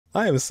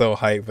I am so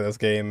hyped for this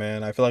game,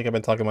 man. I feel like I've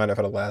been talking about it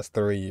for the last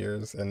 3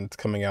 years, and it's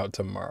coming out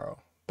tomorrow.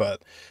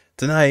 But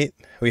tonight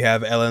we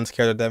have Ellen's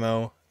character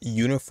demo,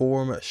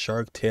 Uniform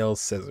Shark Tail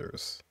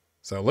Scissors.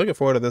 So looking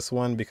forward to this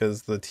one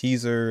because the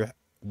teaser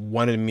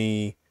wanted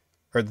me,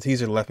 or the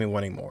teaser left me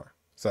wanting more.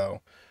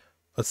 So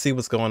let's see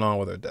what's going on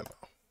with her demo.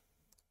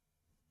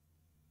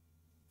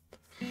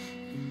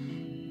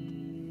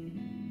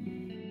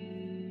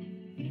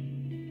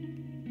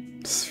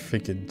 This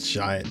freaking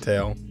giant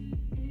tail.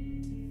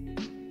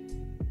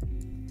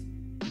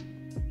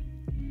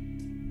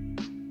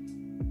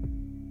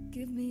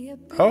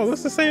 Oh,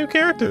 that's the same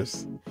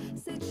characters.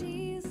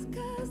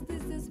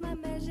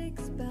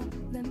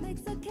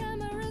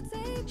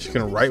 She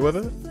can write with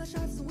it?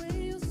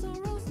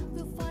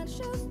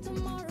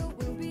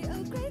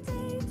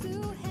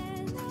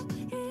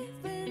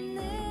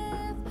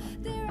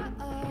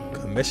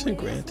 Commission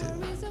granted.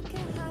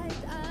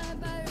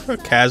 For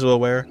casual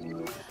wear.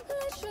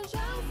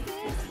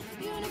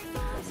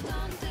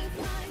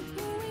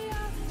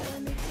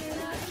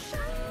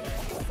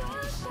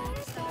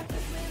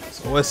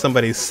 So was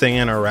somebody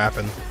singing or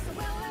rapping?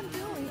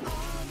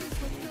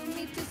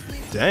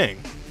 Dang.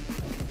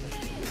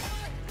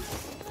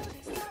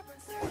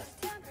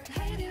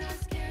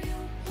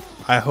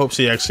 I hope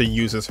she actually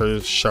uses her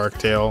shark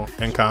tail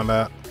in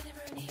combat.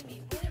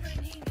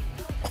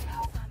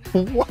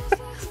 What?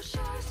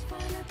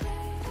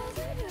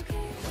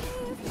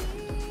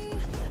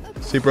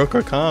 She broke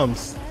her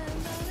comms.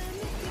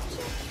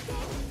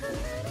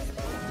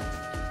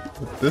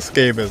 This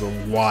game is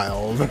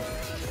wild.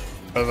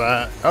 For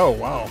that. Oh,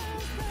 wow.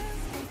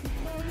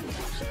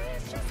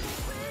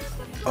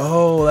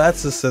 Oh,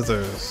 that's the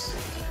scissors.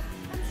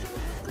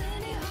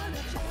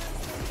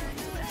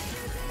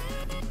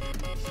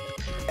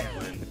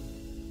 Ellen.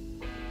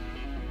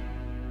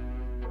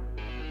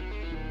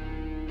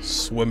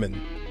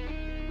 Swimming.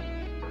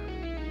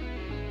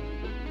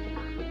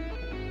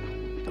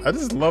 I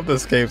just love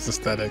this game's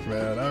aesthetic,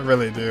 man. I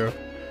really do.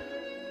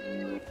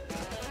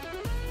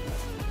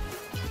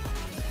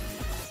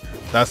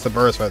 That's the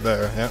burst right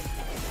there, yep.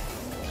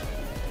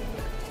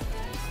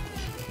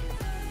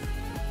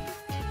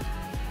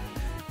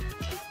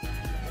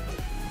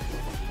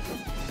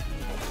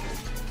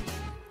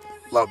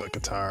 Love the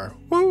guitar.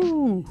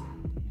 Woo!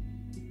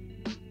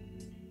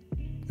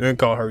 You didn't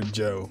call her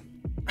Joe.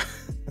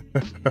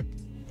 So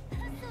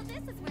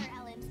this is where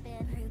Ellen's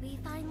been. Ruby,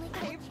 finally,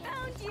 I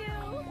found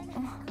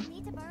you.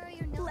 Need to borrow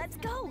your notebook. Let's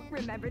go.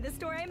 Remember the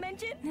store I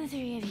mentioned? The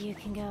three of you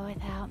can go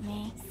without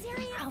me.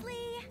 Seriously?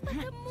 But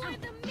the more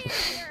the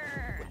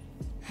merrier.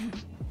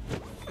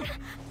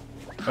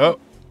 Oh.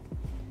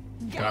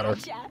 Got her.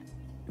 Gotcha.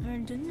 I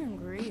didn't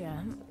agree.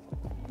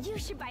 You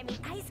should buy me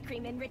ice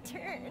cream in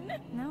return.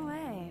 No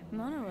way.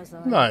 Mona was the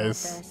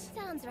Nice.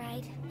 Sounds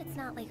right. It's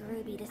not like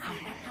Ruby to save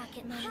her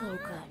pocket money. So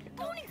good.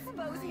 Don't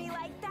expose me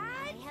like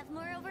that. I have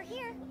more over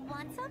here.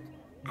 Want some?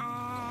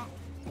 How?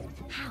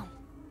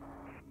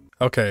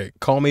 Okay,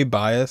 call me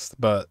biased,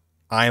 but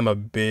I am a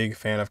big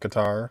fan of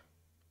guitar.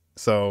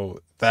 So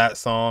that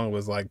song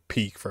was like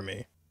peak for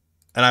me.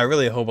 And I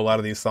really hope a lot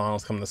of these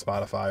songs come to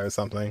Spotify or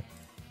something.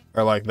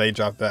 Or like they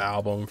dropped the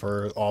album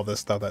for all this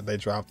stuff that they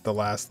dropped the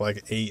last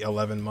like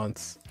 8-11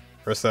 months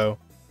or so.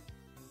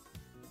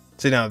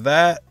 See, now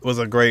that was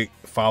a great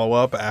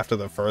follow-up after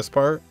the first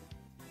part.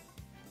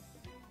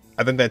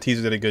 I think that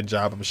teaser did a good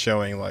job of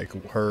showing like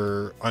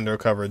her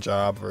undercover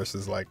job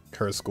versus like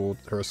her school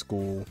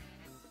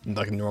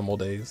like normal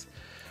days.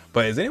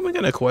 But is anyone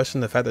gonna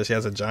question the fact that she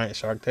has a giant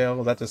shark tail?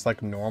 Is that just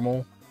like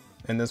normal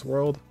in this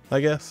world,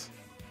 I guess?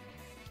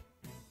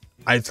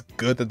 It's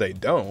good that they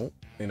don't.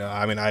 You know,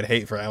 I mean, I'd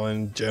hate for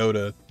Ellen Joe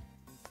to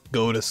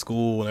go to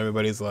school and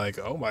everybody's like,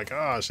 oh my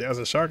gosh, she has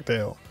a shark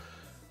tail.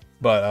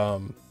 But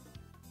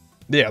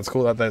yeah, it's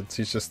cool that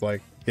she's just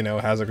like, you know,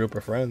 has a group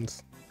of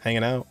friends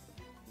hanging out.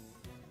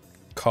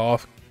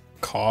 Cough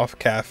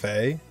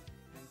Cafe.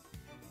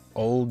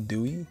 Old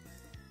Dewey.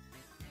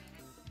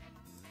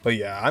 But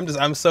yeah,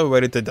 I'm so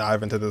ready to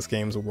dive into this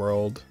game's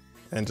world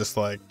and just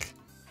like,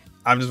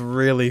 I'm just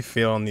really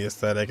feeling the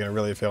aesthetic and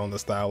really feeling the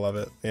style of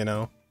it, you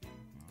know?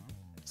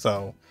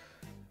 So,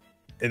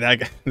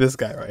 and this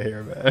guy right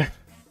here, man.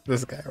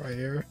 This guy right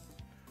here.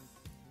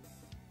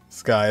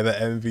 Sky, the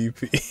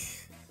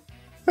MVP.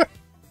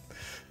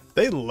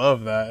 They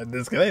love that.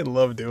 This guy, they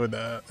love doing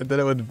that. I did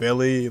it with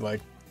Billy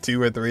like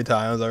 2 or 3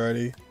 times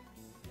already.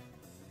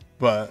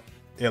 But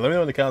yeah, let me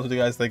know in the comments what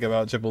you guys think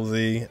about Triple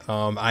Z.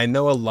 I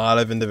know a lot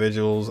of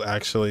individuals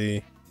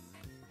actually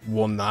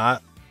will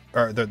not,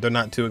 or they're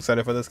not too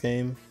excited for this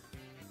game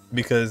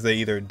because they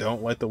either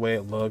don't like the way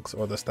it looks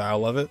or the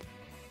style of it.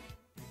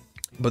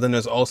 But then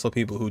there's also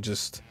people who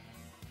there's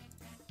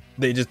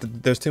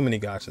too many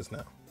gotchas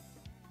now.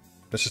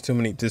 There's too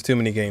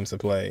many games to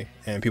play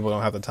and people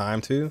don't have the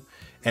time to.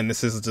 And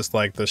this is just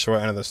like the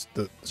short end of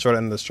the short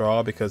end of the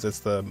straw because it's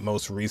the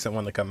most recent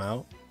one to come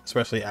out,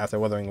 especially after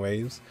Wuthering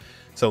Waves.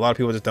 So a lot of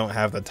people just don't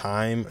have the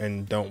time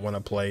and don't want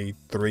to play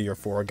 3 or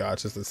 4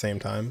 gotchas at the same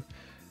time.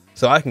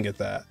 So I can get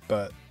that,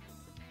 but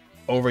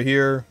over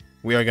here,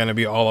 we are going to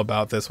be all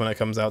about this when it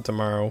comes out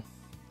tomorrow.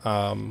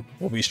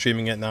 We'll be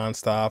streaming it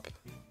nonstop,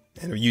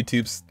 and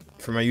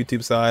from my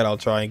YouTube side, I'll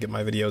try and get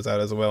my videos out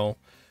as well.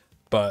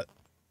 But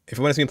if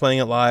you want to see me playing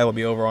it live, I'll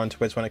be over on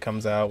Twitch when it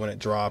comes out, when it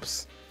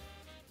drops.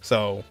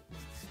 So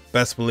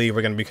best believe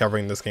we're going to be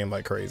covering this game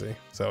like crazy.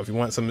 So if you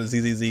want some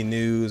ZZZ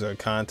news or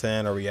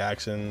content or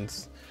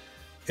reactions,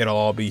 it'll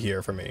all be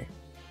here for me.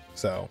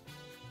 So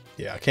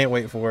yeah, I can't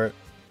wait for it.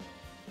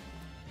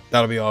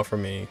 That'll be all for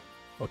me.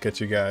 I'll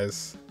catch you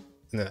guys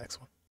in the next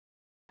one.